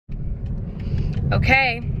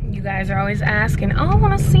Okay, you guys are always asking, oh, I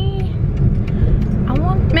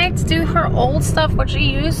want Meg to do her old stuff, what she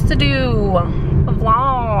used to do, a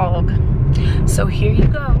vlog. So here you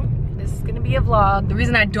go. This is gonna be a vlog. The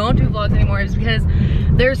reason I don't do vlogs anymore is because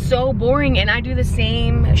they're so boring and I do the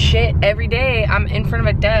same shit every day. I'm in front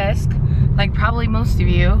of a desk, like probably most of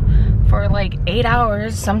you, for like 8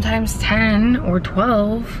 hours, sometimes 10 or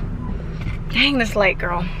 12. Dang, this light,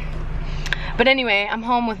 girl. But anyway, I'm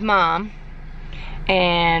home with Mom.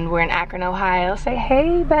 And we're in Akron, Ohio. Say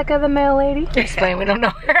hey, Becca the mail lady. Explain, we don't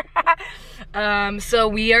know her. So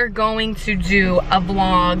we are going to do a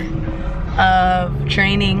vlog of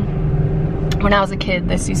training. When I was a kid,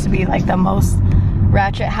 this used to be like the most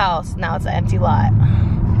ratchet house. Now it's an empty lot.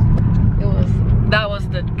 That was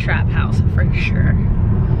the trap house for sure.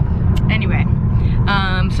 Anyway,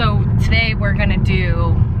 so today we're gonna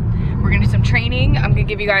do some training. I'm gonna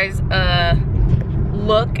give you guys a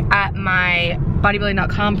look at my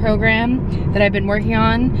bodybuilding.com program that I've been working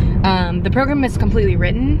on. The program is completely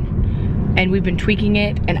written and we've been tweaking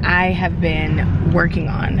it, and I've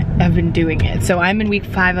been doing it. So I'm in week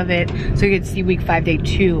 5 of it, so you can see week 5, day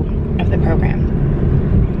 2 of the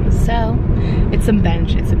program. So it's some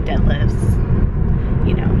bench, it's some deadlifts,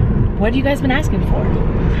 you know, what have you guys been asking for?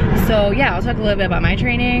 So yeah, I'll talk a little bit about my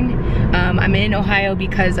training. I'm in Ohio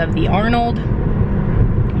because of the Arnold.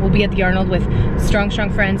 We'll be at the Arnold with Strong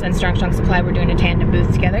Friends and Strong Supply. We're doing a tandem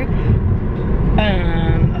booth together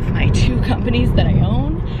of my 2 companies that I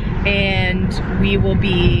own. And we will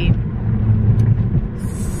be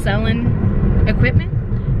selling equipment,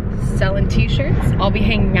 selling t-shirts. I'll be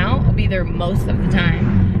hanging out. I'll be there most of the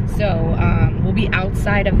time. So we'll be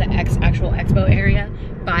outside of the actual expo area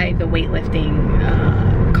by the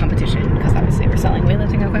weightlifting competition, because obviously we're selling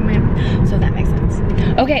weightlifting equipment. So that makes sense.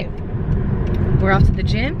 Okay. We're off to the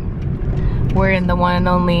gym. We're in the one and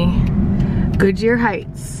only Goodyear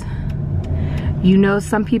Heights. You know,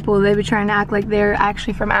 some people, they be trying to act like they're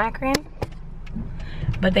actually from Akron,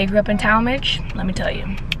 but they grew up in Talmadge. Let me tell you,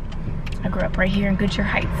 I grew up right here in Goodyear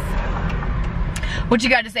Heights. What you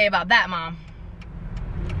got to say about that, Mom?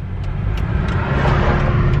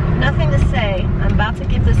 Nothing to say. I'm about to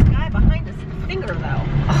give this guy behind us a finger, though.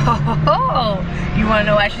 Oh, you want to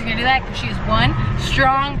know why she's gonna do that? Because she's one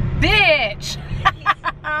strong bitch.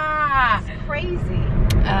 He's crazy.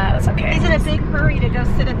 That's okay. He's in a big hurry to go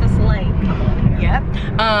sit at this lane. Yep.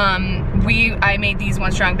 I made these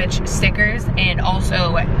One Strong Bitch stickers and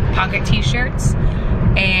also pocket t-shirts,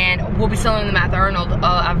 and we'll be selling them at the Arnold.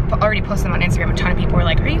 I've already posted them on Instagram. A ton of people were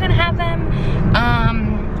like, are you gonna have them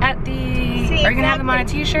are you gonna have them on a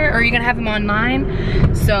t-shirt, or are you gonna have them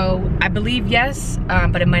online? So I believe yes,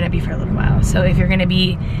 but it might not be for a little while. So if you're gonna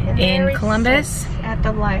be in Columbus at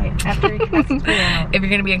the light after he cuts if you're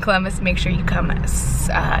gonna be in Columbus, make sure you come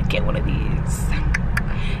get one of these.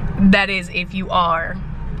 That is if you are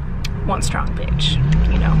one strong bitch.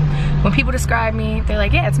 You know, when people describe me, they're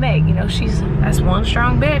like, yeah, it's Meg, you know, that's one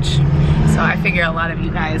strong bitch. So I figure a lot of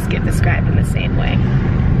you guys get described in the same way.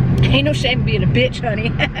 Ain't no shame being a bitch,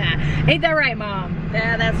 honey. Ain't that right, Mom?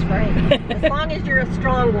 Yeah, that's right. As long as you're a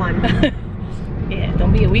strong one. Yeah,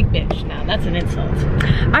 don't be a weak bitch. Now, that's an insult.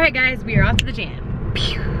 All right, guys, we are off to the gym.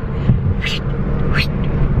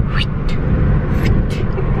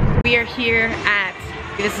 We are here at,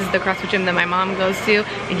 this is the CrossFit gym that my mom goes to.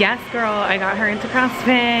 Yes, girl, I got her into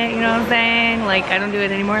CrossFit, you know what I'm saying? Like, I don't do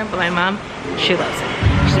it anymore, but my mom, she loves it.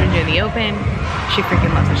 She's been doing the open. She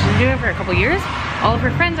freaking loves it. She's been doing it for a couple years. All of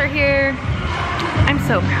her friends are here. I'm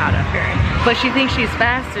so proud of her. But she thinks she's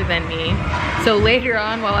faster than me. So later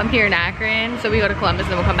on, while I'm here in Akron, so we go to Columbus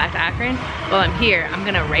and then we'll come back to Akron. While I'm here, I'm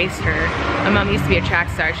gonna race her. My mom used to be a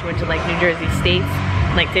track star. She went to like New Jersey State,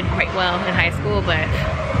 like did quite well in high school, but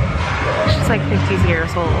she's like 50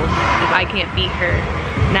 years old. If I can't beat her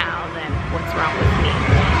now, then what's wrong with me?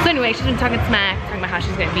 So anyway, she's been talking smack, talking about how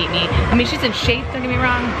she's gonna beat me. I mean, she's in shape, don't get me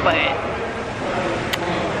wrong, but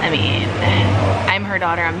I mean, I'm her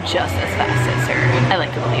daughter, I'm just as fast as her, I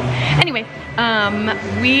like to believe. Anyway, I'm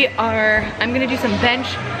gonna do some bench,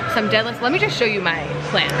 some deadlifts. Let me just show you my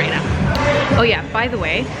plan right now. Oh yeah, by the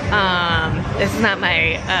way, this is not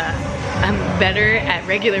my, I'm better at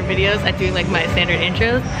regular videos at doing like my standard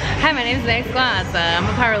intros. Hi, my name is Meg Squats. I'm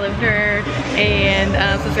a powerlifter, and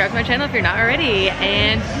subscribe to my channel if you're not already.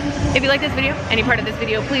 And if you like this video, any part of this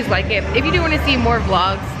video, please like it. If you do want to see more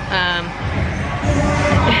vlogs,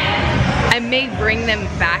 I may bring them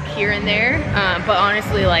back here and there, but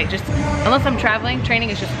honestly, like, just unless I'm traveling, training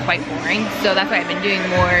is just quite boring. So that's why I've been doing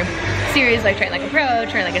more series like Train Like a Pro,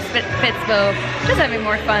 Train Like a Fitspo, just having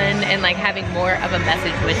more fun and like having more of a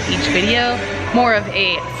message with each video, more of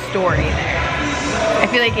a story there. I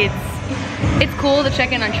feel like it's it's cool to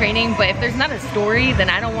check in on training, but if there's not a story, then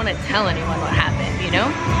I don't want to tell anyone what happened, you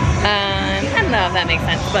know? I don't know if that makes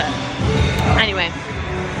sense, but anyway,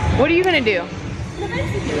 what are you gonna do?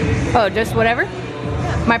 Oh, just whatever?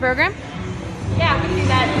 Yeah. My program? Yeah, we do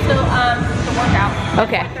that until the workout.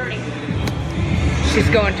 Okay. 4:30. She's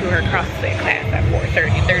going to her CrossFit class at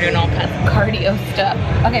 4:30. They're doing all kinds of cardio stuff.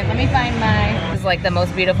 Okay, let me find this is like the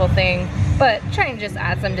most beautiful thing, but trying to just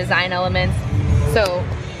add some design elements. So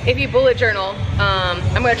if you bullet journal,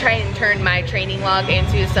 I'm gonna try and turn my training log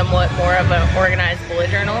into somewhat more of an organized bullet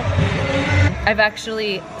journal. I've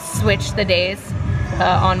actually switched the days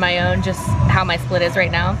on my own, just how my split is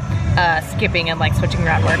right now, skipping and like switching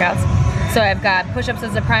around workouts. So I've got push-ups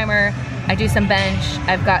as a primer, I do some bench,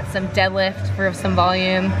 I've got some deadlift for some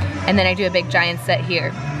volume, and then I do a big giant set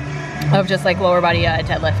here of just like lower body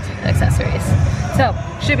deadlift accessories. So,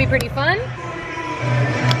 should be pretty fun.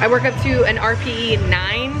 I work up to an RPE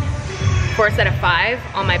 9 for a set of 5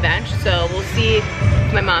 on my bench, so we'll see if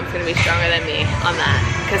my mom's gonna be stronger than me on that,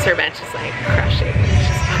 because her bench is like crushing. It's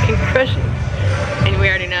just fucking crushing. And we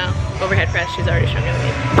already know, overhead press, she's already stronger than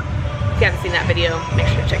me. If you haven't seen that video, make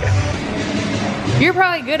sure to check it out. You're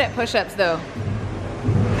probably good at push-ups though.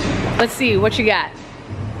 Let's see, what you got?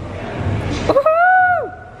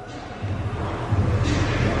 Woohoo!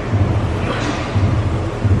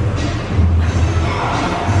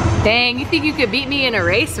 Dang, you think you could beat me in a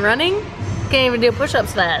race running? Can't even do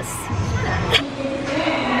push-ups fast.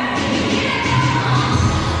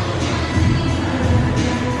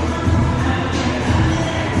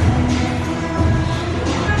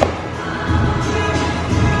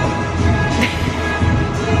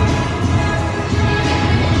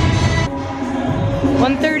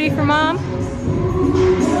 $130 for mom.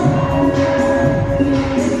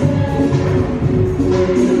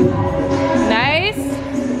 Nice.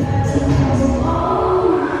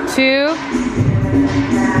 2,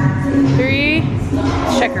 3.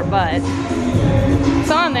 Let's check her butt. It's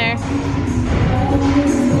on there.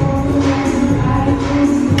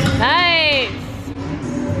 Nice.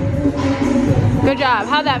 Good job.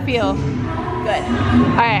 How'd that feel? Good.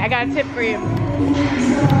 Alright, I got a tip for you.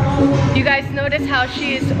 You guys notice how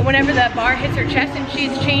she's, whenever the bar hits her chest and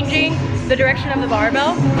she's changing the direction of the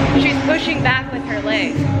barbell, she's pushing back with her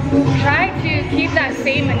legs. Try to keep that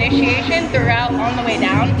same initiation throughout on the way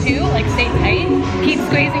down too, like stay tight, keep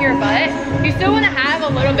squeezing your butt. You still want to have a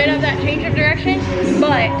little bit of that change of direction,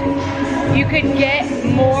 but you could get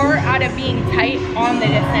more out of being tight on the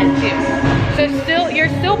descent too. So you're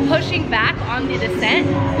still pushing back on the descent,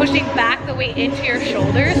 pushing back the weight into your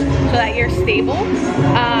shoulders so that you're stable.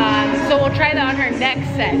 So we'll try that on her next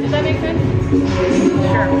set. Does that make sense?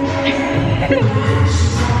 Sure.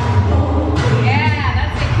 Yeah,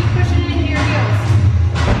 that's it. Keep pushing it into your heels.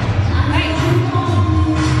 Nice.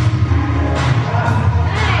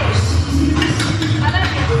 Nice. I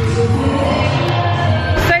like it.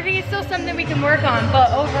 So I think it's still something we can work on,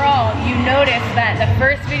 but overall, you notice that the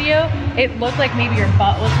first video, it looked like maybe your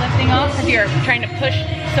butt was lifting off because you're trying to push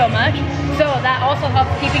so much. So that also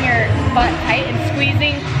helps keeping your butt tight, and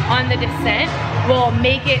squeezing on the descent will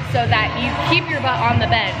make it so that you keep your butt on the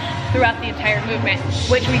bench throughout the entire movement,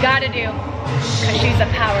 which we gotta do because she's a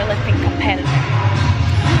powerlifting competitor.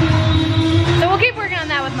 So we'll keep working on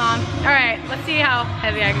that with mom. All right, let's see how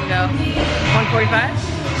heavy I can go. 145,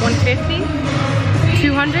 150,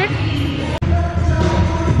 200.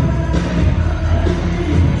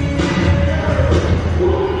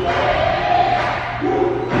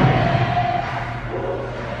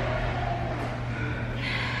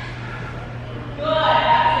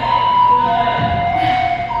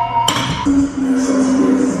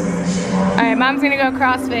 Mom's gonna go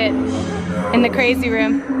CrossFit in the crazy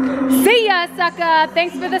room. See ya, sucker!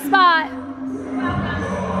 Thanks for the spot.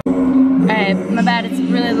 Alright, my bad, it's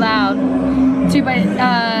really loud.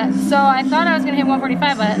 So I thought I was gonna hit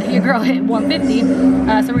 145, but your girl hit 150.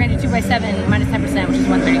 So we're gonna do 2 by 7 minus 10%, which is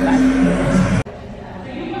 135.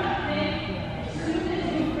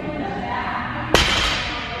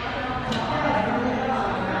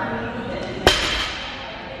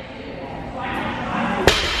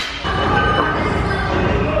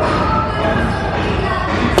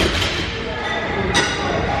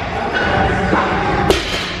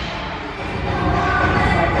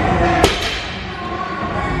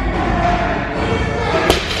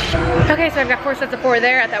 Okay, so I've got 4 sets of 4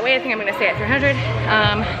 there at that weight. I think I'm gonna stay at 300.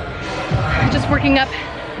 Just working up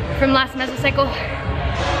from last mesocycle,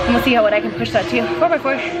 and we'll see what I can push that to.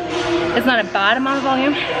 4x4 is not a bad amount of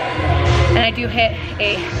volume, and I do hit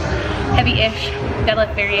a heavy-ish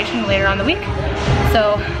deadlift variation later on the week.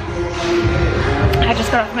 So I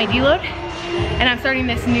just got off my deload, and I'm starting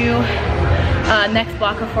this new next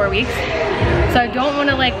block of 4 weeks. So I don't want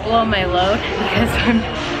to like blow my load because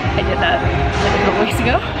I did that like a couple weeks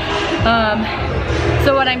ago.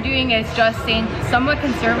 So what I'm doing is just staying somewhat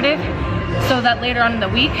conservative so that later on in the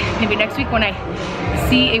week, maybe next week when I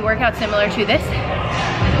see a workout similar to this,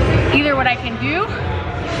 either what I can do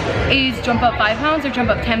is jump up 5 pounds or jump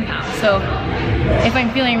up 10 pounds. So if I'm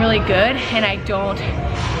feeling really good and I don't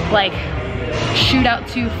like shoot out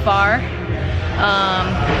too far,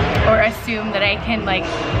 or assume that I can like,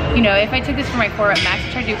 you know, if I took this for my 4-rep max,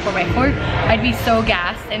 which I do 4x4, I'd be so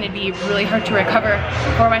gassed and it'd be really hard to recover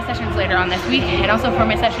for my sessions later on this week and also for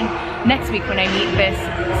my session next week when I meet this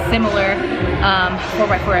similar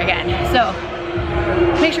 4x4 again. So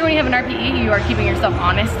make sure when you have an RPE, you are keeping yourself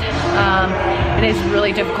honest. It is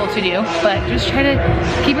really difficult to do, but just try to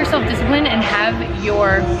keep yourself disciplined and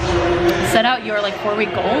set out your like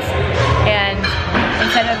 4-week goals. And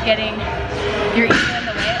instead of getting your ego in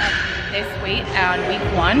the way of this weight on week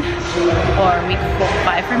 1 or week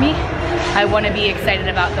 5 for me, I want to be excited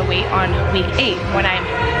about the weight on week 8 when I'm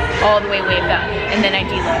all the way waved up, and then I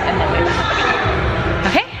deload and then wave back up again.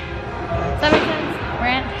 Okay? Does that make sense?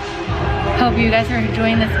 Rant? Hope you guys are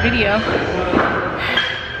enjoying this video.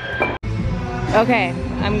 Okay,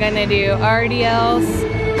 I'm gonna do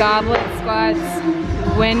RDLs, goblet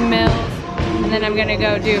squats, windmills, and then I'm gonna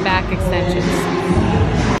go do back extensions.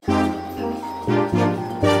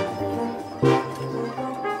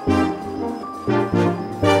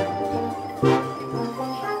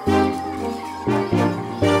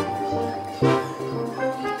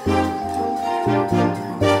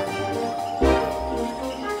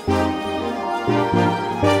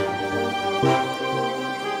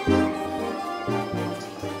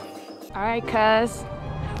 Alright, cuz,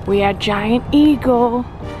 we are Giant Eagle,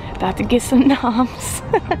 about to get some noms.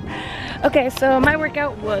 Okay, so my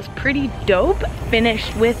workout was pretty dope.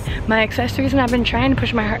 Finished with my accessories, and I've been trying to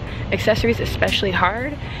push my accessories especially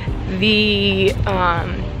hard.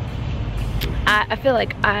 I feel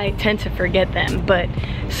like I tend to forget them, but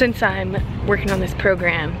since I'm working on this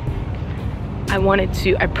program, I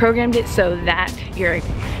programmed it so that your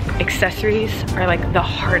accessories are like the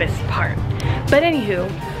hardest part. But anywho,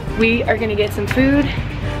 we are gonna get some food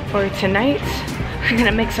for tonight. We're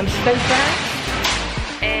gonna make some stir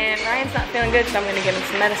fry. And Ryan's not feeling good, so I'm gonna give him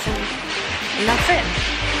some medicine. And that's it.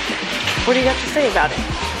 What do you got to say about it?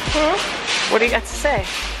 What do you got to say?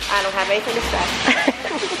 I don't have anything to say.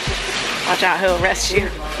 Watch out, he'll arrest you.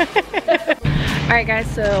 Alright guys,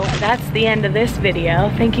 so that's the end of this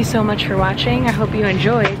video. Thank you so much for watching. I hope you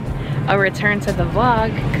enjoyed a return to the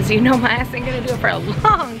vlog, because you know my ass ain't gonna do it for a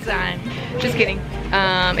long time. Just kidding.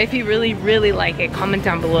 If you really like it, comment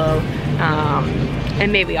down below,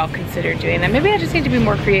 and maybe I'll consider doing that. Maybe I just need to be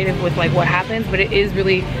more creative with like what happens, but it is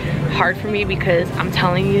really hard for me because I'm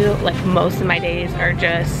telling you, like most of my days are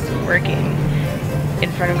just working in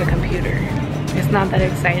front of the computer. It's not that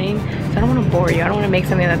exciting, so I don't want to bore you. I don't want to make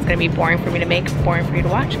something that's going to be boring for me to make, boring for you to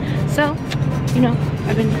watch. So, you know,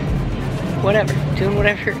 I've been doing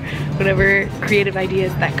whatever creative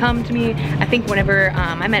ideas that come to me. I think whenever,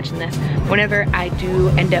 I mentioned this, whenever I do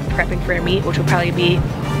end up prepping for a meet, which will probably be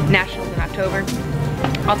Nationals in October,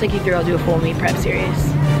 I'll take you through, I'll do a full meet prep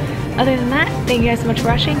series. Other than that, thank you guys so much for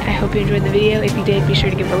watching. I hope you enjoyed the video. If you did, be sure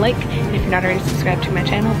to give it a like. And if you're not already subscribed to my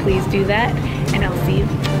channel, please do that. And I'll see you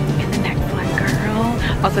in the next one, girl.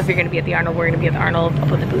 Also, if you're gonna be at the Arnold, we're gonna be at the Arnold. I'll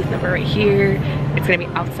put the booth number right here. It's gonna be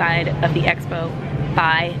outside of the expo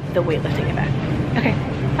by the weightlifting event. Okay,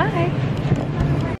 bye.